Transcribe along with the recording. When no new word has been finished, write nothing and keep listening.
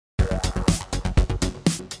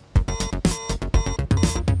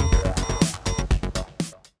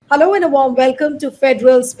Hello and a warm welcome to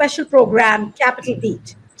Federal special program Capital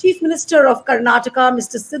Beat. Chief Minister of Karnataka,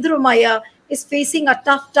 Mr. Siddaramaiah, is facing a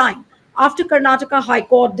tough time after Karnataka High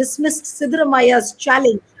Court dismissed Siddaramaiah's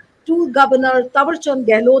challenge to Governor Thaawarchand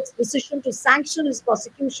Gehlot's decision to sanction his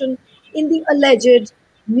prosecution in the alleged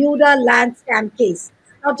MUDA land scam case.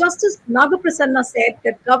 Now, Justice Nagaprasanna said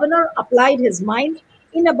that Governor applied his mind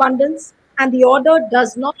in abundance and the order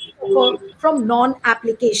does not suffer from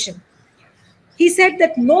non-application. He said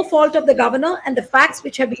that no fault of the governor and the facts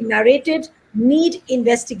which have been narrated need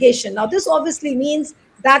investigation. Now, this obviously means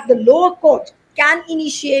that the lower court can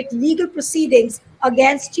initiate legal proceedings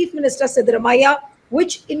against Chief Minister Siddaramaiah,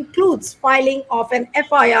 which includes filing of an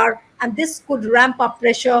FIR, and this could ramp up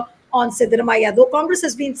pressure on Siddaramaiah. Though Congress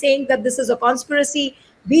has been saying that this is a conspiracy,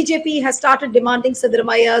 BJP has started demanding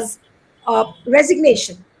Siddaramaiah's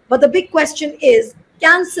resignation. But the big question is,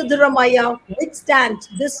 can Siddaramaiah withstand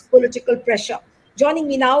this political pressure? Joining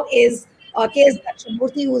me now is K.S.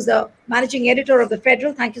 Dakshinamurthy, who is the managing editor of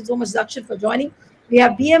TheFederal. Thank you so much, Dakshin, for joining. We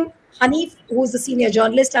have B.M. Hanif, who is the senior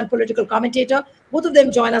journalist and political commentator. Both of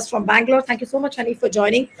them join us from Bangalore. Thank you so much, Hanif, for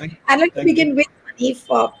joining. And let me begin with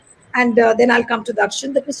Hanif, and then I'll come to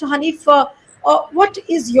Dakshin. That Mr. Hanif, what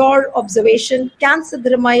is your observation? Can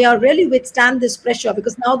Siddaramaiah really withstand this pressure?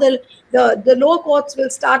 Because now the lower courts will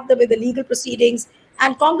start with the legal proceedings,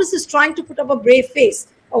 and Congress is trying to put up a brave face.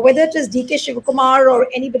 Or whether it is D.K. Shivakumar or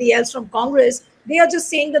anybody else from Congress, they are just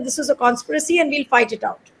saying that this is a conspiracy and we'll fight it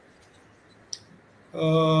out.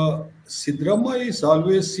 Siddaramaiah is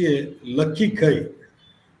always a lucky guy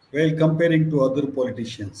while comparing to other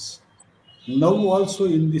politicians. Now also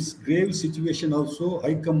in this grave situation also,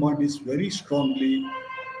 High Command is very strongly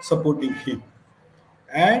supporting him.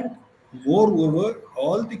 And moreover,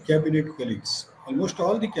 all the cabinet colleagues, almost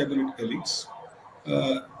all the cabinet colleagues,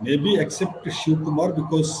 maybe except Shivakumar,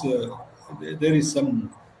 because there is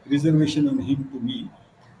some reservation on him to me.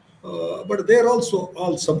 But they are also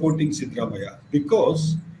all supporting Siddaramaiah,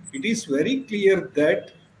 because it is very clear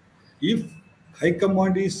that if High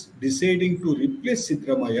Command is deciding to replace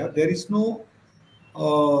Siddaramaiah, there is no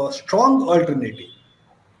strong alternative.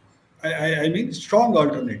 I mean strong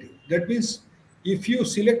alternative. That means if you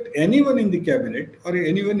select anyone in the cabinet or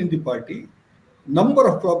anyone in the party, number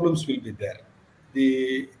of problems will be there.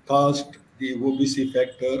 The caste, the OBC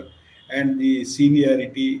factor, and the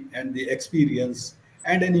seniority and the experience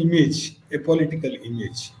and an image, a political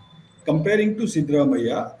image. Comparing to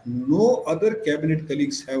Siddaramaiah, no other cabinet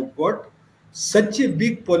colleagues have got such a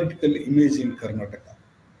big political image in Karnataka.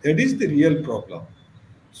 That is the real problem.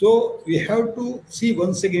 So we have to see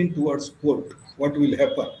once again towards court what will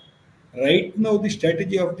happen. Right now, the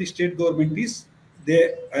strategy of the state government is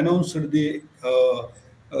they announced the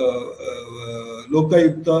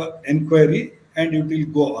Lokayukta inquiry and it will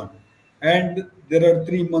go on. And there are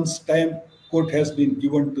 3 months time court has been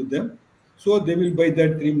given to them. So they will buy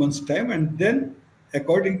that 3 months time, and then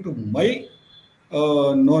according to my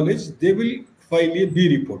knowledge, they will file a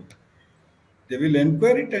B report. They will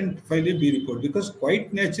inquire it and file a B report, because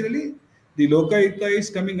quite naturally the Lokayukta is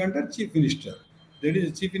coming under Chief Minister. That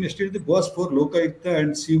is, the Chief Minister is the boss for Lokayukta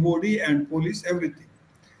and COD and police, everything.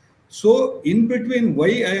 So in between, why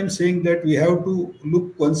I am saying that we have to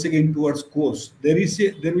look once again towards courts. There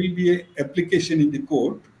will be an application in the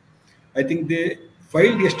court. I think they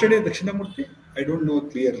filed yesterday, Dakshinamurthy. I don't know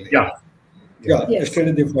clearly. Yeah. Yes.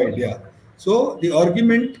 Yesterday they filed. Yeah. So the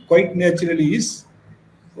argument quite naturally is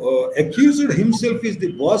accused himself is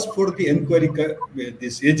the boss for the inquiry,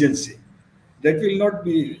 this agency. That will not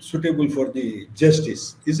be suitable for the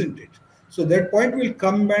justice, isn't it? So that point will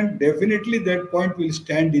come, and definitely that point will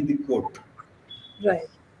stand in the court. Right.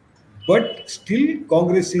 But still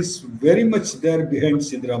Congress is very much there behind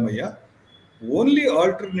Siddaramaiah. Only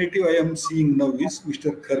alternative I am seeing now is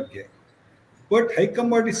Mr. Kharge. But High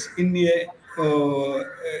Command is in a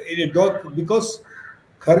dock, because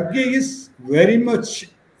Kharge is very much,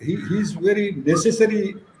 he is very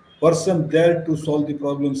necessary person there to solve the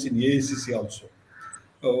problems in AICC also.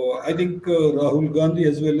 I think Rahul Gandhi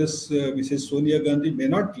as well as Mrs. Sonia Gandhi may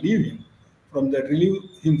not relieve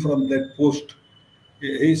him from that post.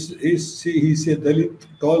 He's a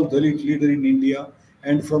tall Dalit leader in India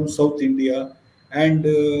and from South India. And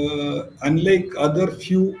unlike other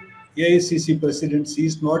few AICC presidents, he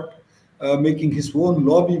is not making his own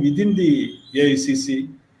lobby within the AICC.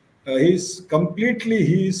 He's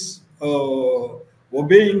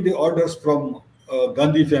obeying the orders from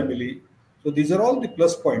Gandhi family. So these are all the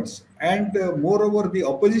plus points. And moreover, the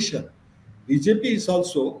opposition, BJP is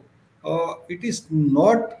also, it is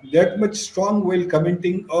not that much strong while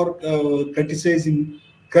commenting or criticizing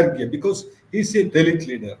Kharge, because he is a Dalit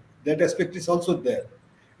leader. That aspect is also there.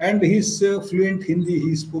 and he's fluent Hindi.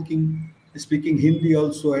 He's speaking Hindi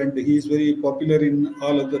also, and he is very popular in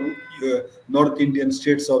all other North Indian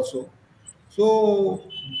states also. So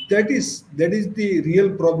that is the real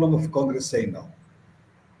problem of Congress right now.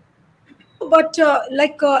 But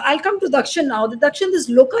I'll come to Dakshin now. The Dakshin, this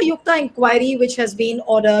Lokayukta inquiry, which has been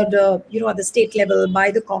ordered, at the state level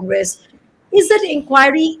by the Congress, is that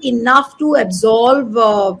inquiry enough to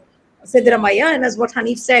absolve Siddaramaiah? And as what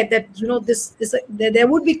Hanif said, that there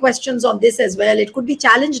would be questions on this as well. It could be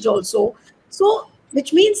challenged also. So,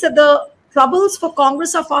 which means that the troubles for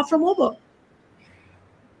Congress are far from over.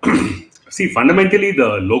 See, fundamentally,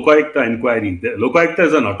 the Lokayukta inquiry, the Lokayukta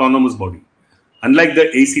is an autonomous body. Unlike the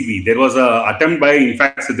ACB, there was an attempt by, in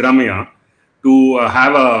fact, Siddaramaiah to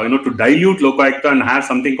have to dilute Lokayukta and have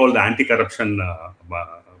something called the anti-corruption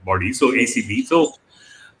body, so ACB.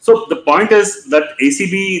 So the point is that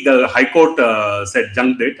ACB, the High Court said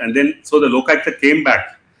junked it, and then so the Lokayukta came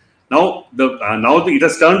back. Now it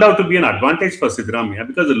has turned out to be an advantage for Siddaramaiah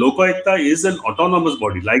because the Lokayukta is an autonomous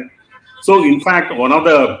body. So in fact, one of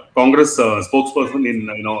the Congress spokesperson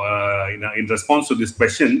in response to this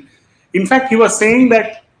question, in fact, he was saying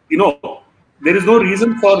that there is no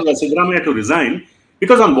reason for Siddaramaiah to resign,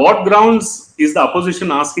 because on what grounds is the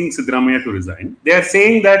opposition asking Siddaramaiah to resign? They are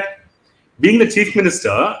saying that being the chief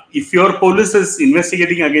minister, if your police is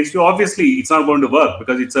investigating against you, obviously it's not going to work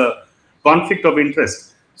because it's a conflict of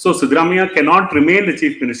interest. So Siddaramaiah cannot remain the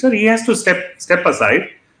chief minister. He has to step aside,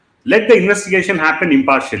 let the investigation happen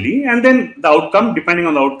impartially, and then the outcome, depending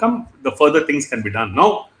on the outcome, the further things can be done.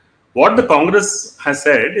 Now, what the Congress has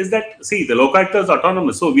said is that, see, the Lokayukta is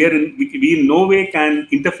autonomous, so we in no way can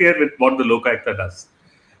interfere with what the Lokayukta does.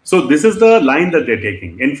 So this is the line that they're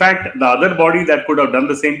taking. In fact, the other body that could have done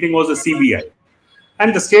the same thing was the CBI.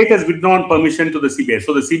 And the state has withdrawn permission to the CBI,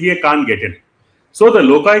 so the CBI can't get in. So the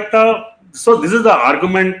Lokayukta, so this is the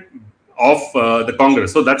argument of the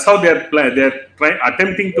Congress. So that's how they're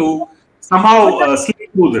attempting to somehow slip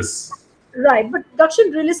through this. Right, but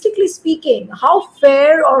Dakshin, realistically speaking, how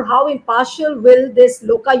fair or how impartial will this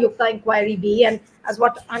Lokayukta inquiry be? And as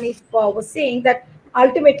what Hanif was saying, that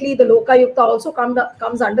ultimately the Lokayukta also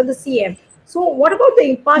comes under the CM. So what about the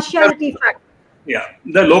impartiality factor? Yeah,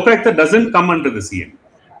 the Lokayukta doesn't come under the CM.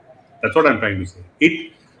 That's what I'm trying to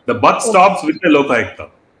say. The buck stops with the Lokayukta.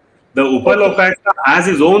 The Lokayukta has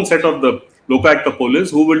his own set of the Lokayukta police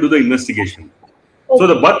who will do the investigation. So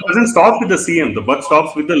the buck doesn't stop with the CM. The buck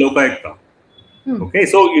stops with the Lokayukta. Okay,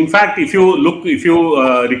 so in fact, if you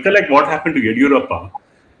recollect what happened to Yediyurappa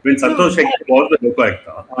when Santosh Shekar was the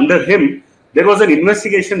Lokayukta, under him there was an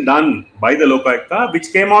investigation done by the Lokayukta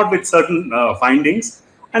which came out with certain findings,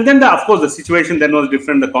 and then of course the situation then was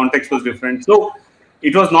different, the context was different. So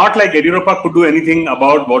it was not like Yediyurappa could do anything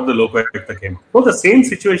about what the Lokayukta came. So the same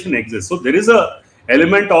situation exists. So there is a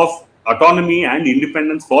element of autonomy and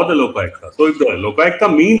independence for the Lokayukta. So if the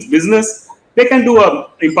Lokayukta means business, they can do an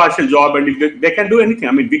impartial job, and if they can do anything.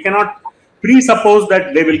 I mean, we cannot presuppose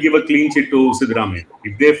that they will give a clean sheet to Siddaramaiah.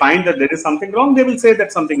 If they find that there is something wrong, they will say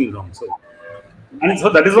that something is wrong. So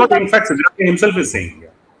that is what, in fact, Siddaramaiah himself is saying. Yeah.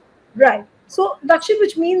 Right. So, Dakshin,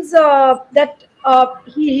 which means that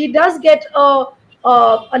he does get a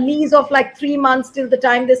lease of like 3 months till the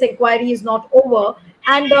time this inquiry is not over,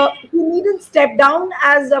 and he needn't step down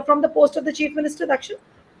as from the post of the chief minister. Dakshin,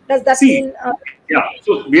 does that mean? Yeah.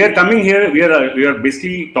 So we are coming here. We are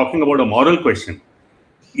basically talking about a moral question.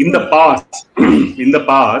 In the past,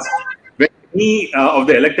 when any of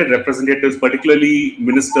the elected representatives, particularly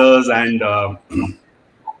ministers and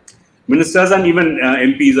even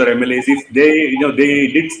MPs or MLAs,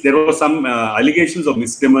 if there were some allegations of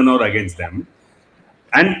misdemeanor against them,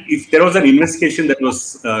 and if there was an investigation that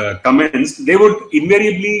was commenced, they would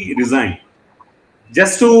invariably resign,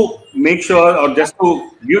 just to make sure, or just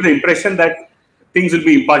to give the impression that things will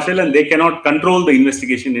be impartial and they cannot control the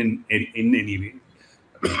investigation in any way.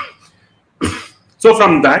 So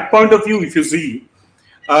from that point of view, if you see,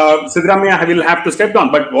 Siddaramaiah will have to step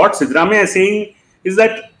down. But what Siddaramaiah is saying is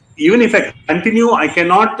that even if I continue, I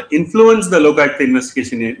cannot influence the Lokayukta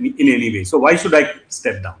investigation in any way. So why should I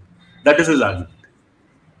step down? That is his argument.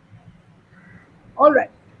 All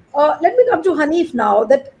right. Let me come to Hanif now.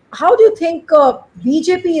 That how do you think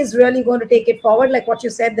BJP is really going to take it forward? Like what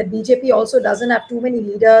you said, that BJP also doesn't have too many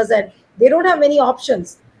leaders and they don't have many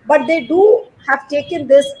options. But they do have taken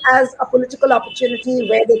this as a political opportunity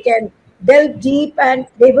where they can delve deep and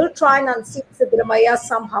they will try and unseat Siddaramaiah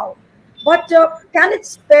somehow. But can it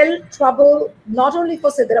spell trouble not only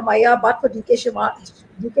for Siddaramaiah but for DK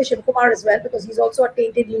Shivakumar as well, because he's also a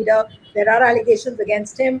tainted leader. There are allegations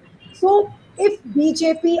against him. So if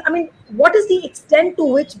BJP, I mean, what is the extent to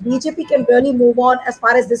which BJP can really move on as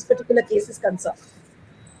far as this particular case is concerned?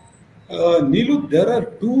 Neelu, there are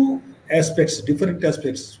two aspects, different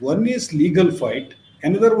aspects. One is legal fight,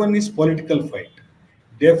 another one is political fight.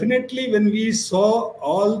 Definitely, when we saw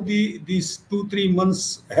all these 2-3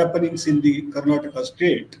 months happenings in the Karnataka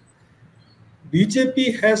state,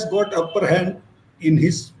 BJP has got upper hand in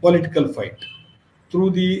his political fight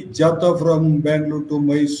through the Jata from Bangalore to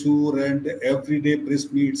Mysore and everyday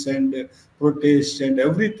press meets and protests and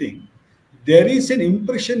everything. There is an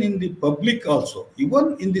impression in the public also,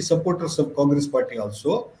 even in the supporters of Congress party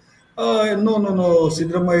also, no,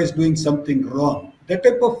 Siddaramaiah is doing something wrong. That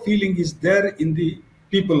type of feeling is there in the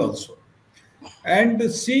people also. And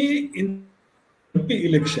see, in MP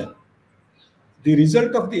election, the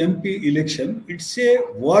result of the MP election, it's a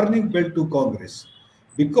warning bell to Congress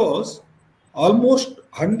because almost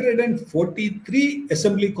 143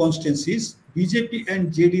 assembly constituencies, BJP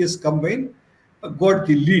and JDS combined, got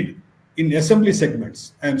the lead in assembly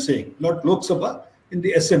segments. I am saying, not Lok Sabha, in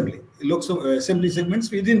the assembly, assembly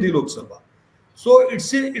segments within the Lok Sabha. So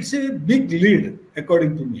it's a big lead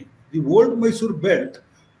according to me. The old Mysore belt,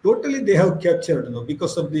 totally they have captured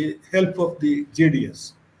because of the help of the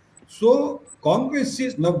JDS. So Congress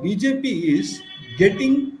is now BJP is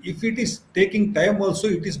getting, if it is taking time also,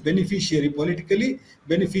 it is beneficiary, politically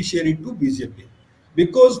beneficiary to BJP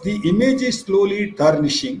because the image is slowly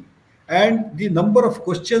tarnishing and the number of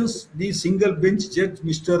questions the single bench judge,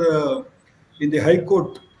 Mr. In the High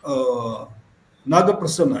Court,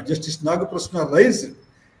 Nagaprasanna, Justice Nagaprasanna raised,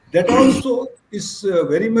 that also is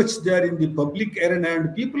very much there in the public arena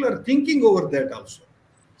and people are thinking over that also.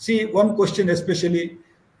 See, one question especially,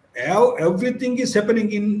 how everything is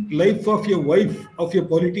happening in life of your wife, of your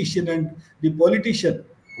politician, and the politician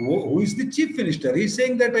who is the chief minister. He's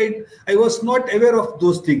saying that I was not aware of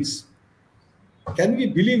those things. Can we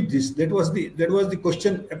believe this? That was the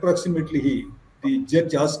question approximately the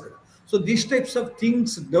judge asked. So these types of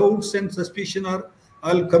things, doubts and suspicion are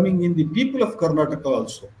all coming in the people of Karnataka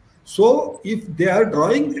also. So if they are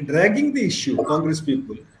dragging the issue, Congress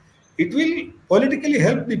people, it will politically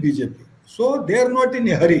help the BJP. So they are not in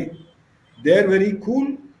a hurry. They are very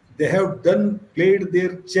cool. They have played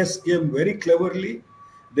their chess game very cleverly.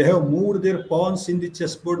 They have moved their pawns in the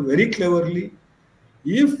chessboard very cleverly.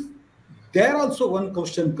 If there also one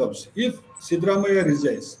question comes, if Siddaramaiah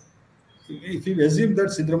resigns, if you assume that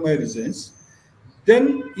Siddaramaiah resigns,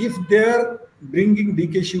 then if they are bringing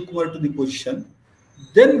DK Shivkumar to the position,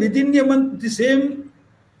 then within a month the same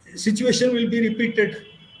situation will be repeated.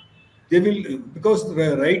 They will, because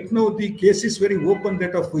right now the case is very open,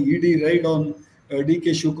 that of ED raid on DK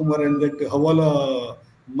Shivkumar and that Hawala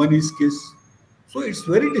money's case. So it's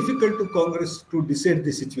very difficult to Congress to decide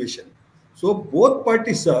the situation. So both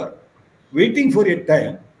parties are waiting for a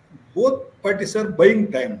time. Both parties are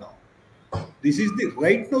buying time now. This is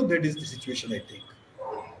right now that is the situation, I think.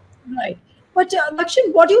 Right. But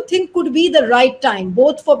Lakshan, what do you think could be the right time,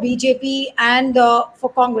 both for BJP and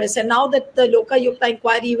for Congress? And now that the Lokayukta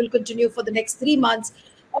inquiry will continue for the next 3 months,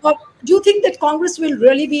 do you think that Congress will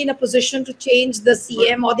really be in a position to change the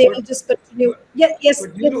CM, or they will just continue? Yes.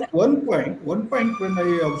 But one point when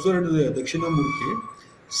I observed the Dakshinamurthy,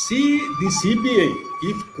 see the CBI,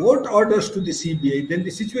 if court orders to the CBI, then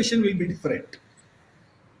the situation will be different.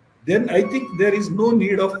 Then I think there is no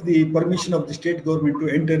need of the permission of the state government to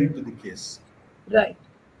enter into the case. Right.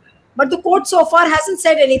 But the court so far hasn't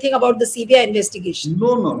said anything about the CBI investigation.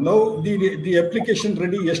 No. Now the application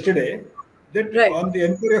ready yesterday. That right. On the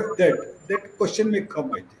inquiry of that question may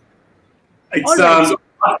come, I think. It's so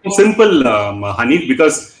simple, Hanif,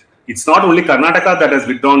 because it's not only Karnataka that has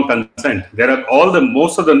withdrawn consent. There are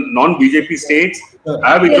most of the non-BJP states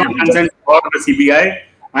have withdrawn consent for the CBI,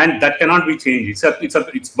 and that cannot be changed.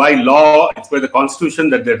 It's by law. It's by the constitution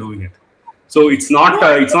that they're doing it. So it's not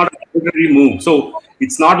a arbitrary move. So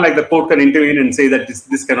it's not like the court can intervene and say that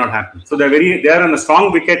this cannot happen. So they are on a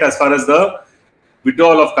strong wicket as far as the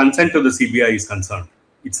withdrawal of consent to the CBI is concerned.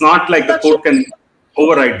 It's not like the court can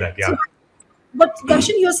override that. Yeah. But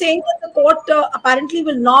Dakshin, you're saying that the court apparently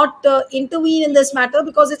will not intervene in this matter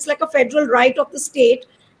because it's like a federal right of the state,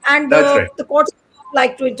 and right. The courts would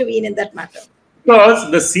like to intervene in that matter.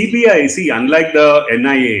 Because the CBI, see, unlike the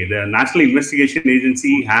NIA, the National Investigation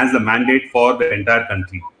Agency has the mandate for the entire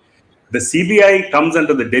country. The CBI comes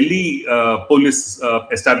under the Delhi Police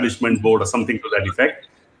Establishment Board or something to that effect.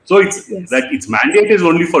 So its mandate is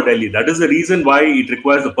only for Delhi. That is the reason why it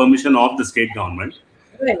requires the permission of the state government.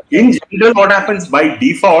 Right. In general, what happens by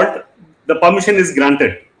default, the permission is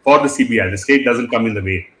granted for the CBI. The state doesn't come in the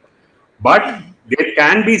way. But There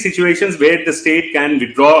can be situations where the state can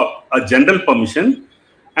withdraw a general permission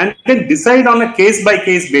and then decide on a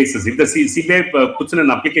case-by-case basis. If the CBI puts in an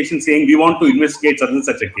application saying we want to investigate such and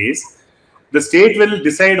such a case, the state will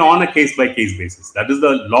decide on a case-by-case basis. That is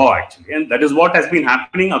the law actually, and that is what has been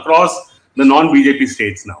happening across the non-BJP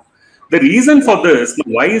states now. The reason for this,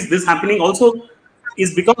 why is this happening also,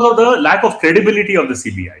 is because of the lack of credibility of the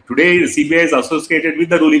CBI. Today, the CBI is associated with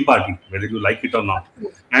the ruling party, whether you like it or not.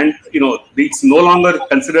 And, it's no longer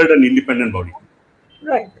considered an independent body.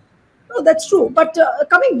 Right. No, that's true. But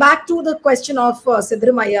coming back to the question of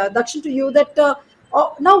Siddaramaiah, Dakshin, to you, that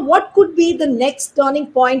now what could be the next turning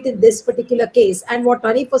point in this particular case? And what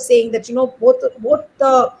Hanif was saying, that, both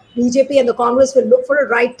the BJP and the Congress will look for a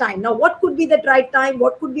right time. Now, what could be that right time?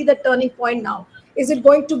 What could be the turning point now? Is it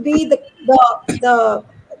going to be the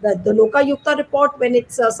Lokayukta report when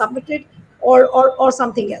it's submitted, or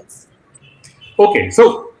something else? Okay,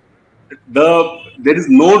 so there is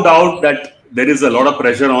no doubt that there is a lot of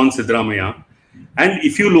pressure on Siddaramaiah. And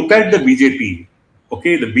if you look at the BJP,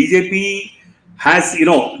 okay, the BJP has,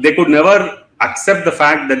 they could never accept the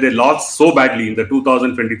fact that they lost so badly in the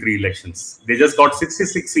 2023 elections. They just got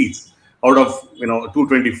 66 seats out of,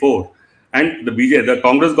 224. And the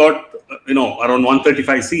Congress got, around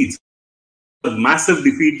 135 seats. A massive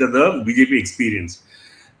defeat that the BJP experienced.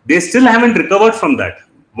 They still haven't recovered from that.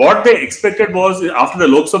 What they expected was, after the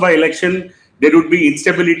Lok Sabha election, there would be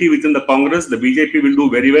instability within the Congress. The BJP will do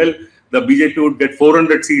very well. The BJP would get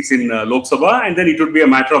 400 seats in Lok Sabha, and then it would be a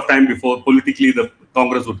matter of time before politically the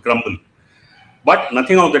Congress would crumble. But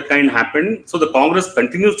nothing of that kind happened. So the Congress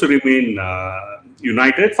continues to remain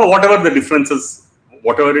united for whatever the differences,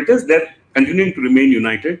 whatever it is, they're continuing to remain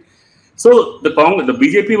united. So the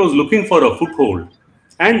BJP was looking for a foothold,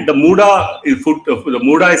 and the MUDA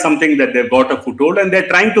is something that they've got a foothold, and they're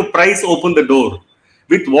trying to price open the door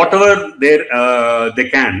with whatever they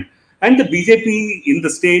can. And the BJP in the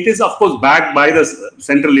state is, of course, backed by the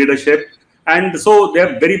central leadership, and so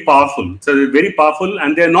they're very powerful. So they're very powerful,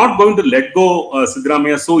 and they're not going to let go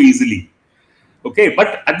Siddaramaiah so easily. Okay,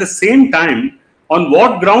 but at the same time, on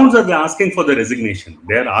what grounds are they asking for the resignation?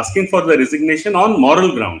 They're asking for the resignation on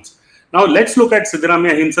moral grounds. Now, let's look at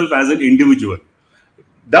Siddaramaiah himself as an individual.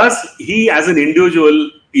 Does he, as an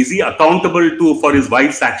individual, is he accountable for his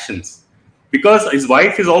wife's actions? Because his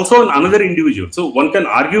wife is also another individual. So one can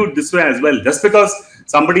argue it this way as well. Just because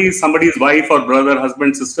somebody is somebody's wife or brother,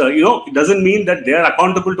 husband, sister, it doesn't mean that they are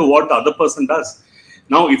accountable to what the other person does.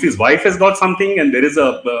 Now, if his wife has got something and there is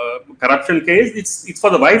a corruption case, it's for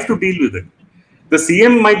the wife to deal with it. The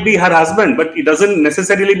CM might be her husband, but it doesn't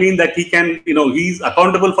necessarily mean that he can, he's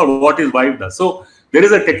accountable for what his wife does. So there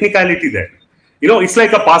is a technicality there. It's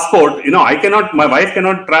like a passport. My wife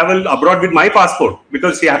cannot travel abroad with my passport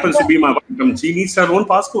because she happens to be my wife. She needs her own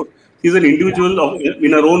passport. She's an individual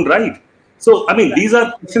in her own right. So, these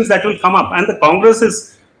are questions that will come up, and the Congress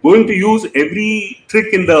is going to use every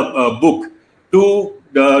trick in the book to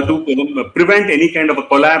prevent any kind of a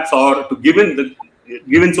collapse or to give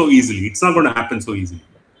in so easily. It's not going to happen so easily.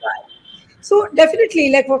 So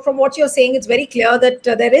definitely, like from what you're saying, it's very clear that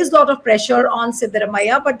there is a lot of pressure on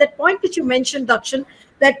Siddaramaiah. But that point which you mentioned, Dakshin,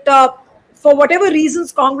 that for whatever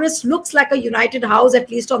reasons, Congress looks like a united house, at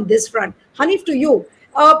least on this front. Hanif, to you,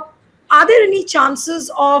 are there any chances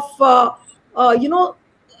of,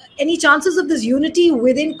 any chances of this unity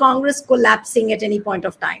within Congress collapsing at any point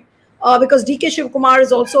of time? Because DK Shivkumar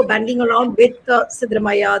is also banding around with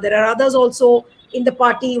Siddaramaiah. There are others also in the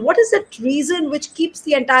party. What is that reason which keeps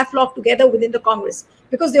the entire flock together within the Congress?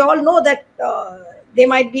 Because they all know that they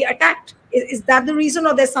might be attacked. Is that the reason,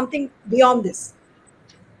 or there's something beyond this?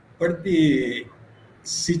 But the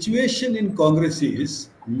situation in Congress is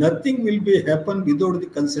nothing will be happen without the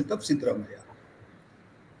consent of Siddaramaiah.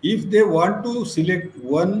 If they want to select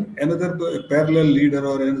another parallel leader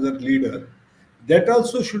or another leader, that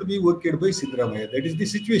also should be worked by Siddaramaiah. That is the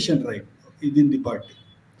situation right within the party.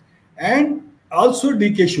 And also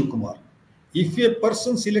DK Shivkumar. If a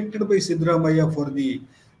person selected by Siddaramaiah for the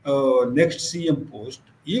next CM post,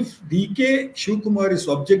 if DK Shivkumar is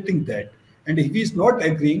objecting that, and if he is not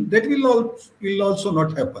agreeing, that will also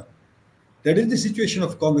not happen. That is the situation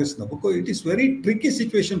of Congress now, because it is very tricky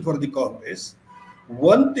situation for the Congress.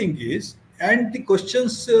 One thing is, and the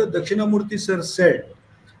questions Dakshinamurthy sir said,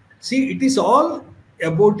 see, it is all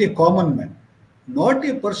about a common man, not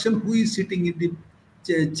a person who is sitting in the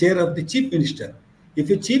chair of the chief minister. If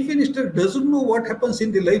a chief minister doesn't know what happens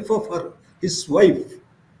in the life of his wife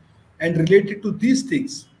and related to these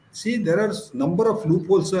things, see, there are number of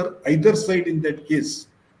loopholes are either side in that case.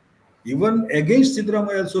 Even against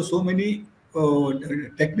Siddaramaiah also so many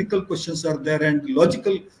technical questions are there and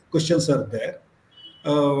logical questions are there.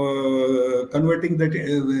 converting that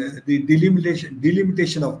the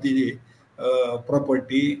delimitation of the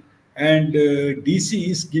property, and DC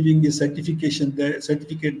is giving a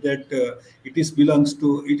certificate that it is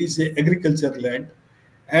a agriculture land,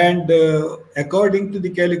 and according to the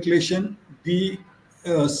calculation, the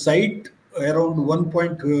site around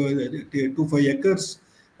 1.25 acres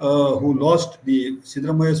who lost, the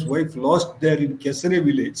Siddaramaiah's wife lost there in Kesare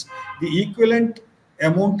village, the equivalent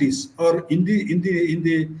amount is, or in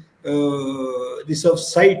the this of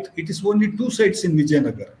site, it is only 2 sites in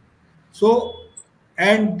Vijayanagar. So,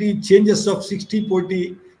 and the changes of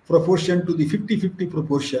 60-40 proportion to the 50-50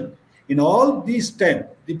 proportion, in all these time,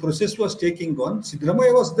 the process was taking on.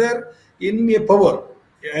 Siddaramaiah was there in a power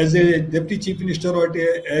as a deputy chief minister, or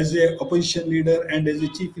as a opposition leader, and as a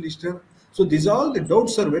chief minister. So these all the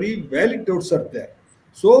doubts are very valid doubts are there.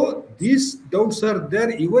 So these doubts are there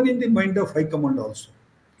even in the mind of High Command also.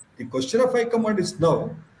 The question of High Command is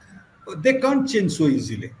now, they can't change so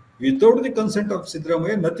easily. Without the consent of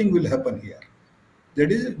Siddaramaiah, nothing will happen here.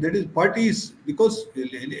 That is party is, because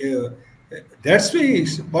that's why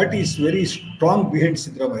party is very strong behind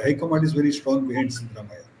Siddaramaiah. High Command is very strong behind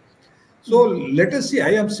Siddaramaiah. So let us see.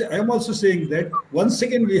 I am also saying that once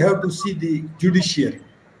again we have to see the judiciary.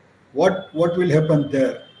 What will happen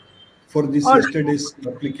there for this yesterday's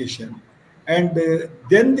application, and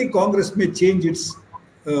then the Congress may change its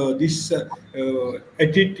this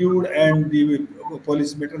attitude and the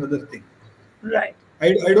policy matter, another thing. Right.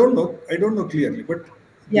 I don't know. I don't know clearly, but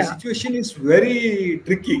the situation is very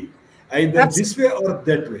tricky, either this way or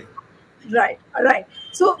that way. Right. All right.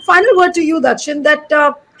 So final word to you, Dakshin, that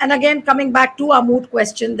and again coming back to our moot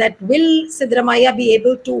question, that will Siddaramaiah be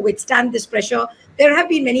able to withstand this pressure? There have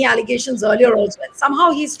been many allegations earlier also, and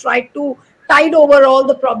somehow he's tried to tide over all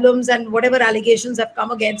the problems and whatever allegations have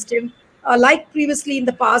come against him, like previously in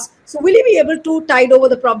the past. So will he be able to tide over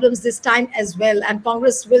the problems this time as well, and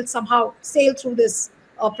Congress will somehow sail through this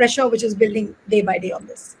pressure which is building day by day on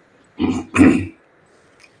this?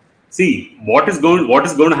 See, what is going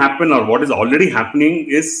to happen, or what is already happening,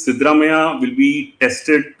 is Siddaramaiah will be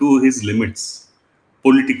tested to his limits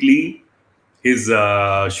politically, his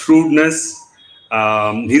shrewdness,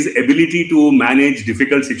 his ability to manage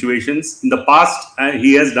difficult situations. In the past,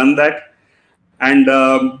 he has done that, and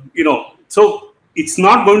so it's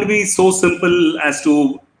not going to be so simple as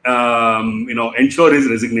to ensure his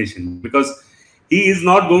resignation, because he is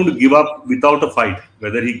not going to give up without a fight,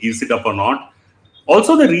 whether he gives it up or not.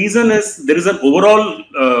 Also, the reason is there is an overall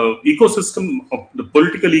ecosystem of the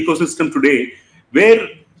political ecosystem today where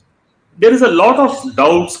there is a lot of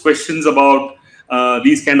doubts, questions about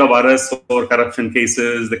these kind of arrests or corruption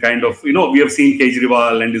cases. The kind of, we have seen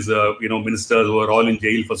Kejriwal and his ministers who are all in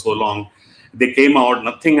jail for so long. They came out,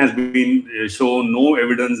 nothing has been shown, no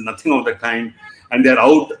evidence, nothing of the kind, and they're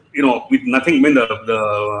out, with nothing. I mean,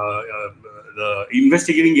 the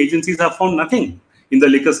investigating agencies have found nothing in the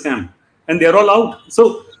liquor scam, and they're all out.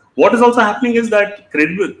 So what is also happening is that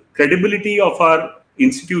credibility of our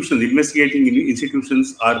institutions, investigating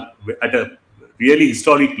institutions, are at a really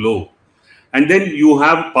historic low. And then you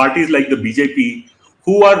have parties like the BJP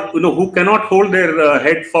who are, who cannot hold their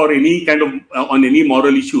head for any kind of on any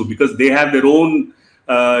moral issue, because they have their own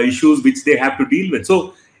issues which they have to deal with.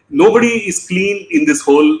 So nobody is clean in this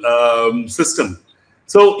whole system.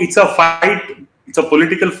 So it's a fight, it's a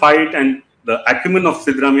political fight, and the acumen of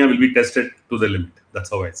Siddaramaiah will be tested to the limit. That's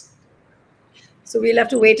how I see it. So we'll have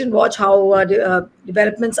to wait and watch how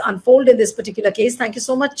developments unfold in this particular case. Thank you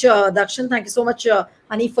so much, Dakshin. Thank you so much,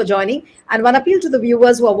 Hanif, for joining. And one appeal to the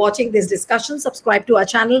viewers who are watching this discussion: subscribe to our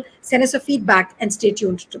channel, send us a feedback, and stay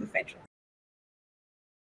tuned to The Federal.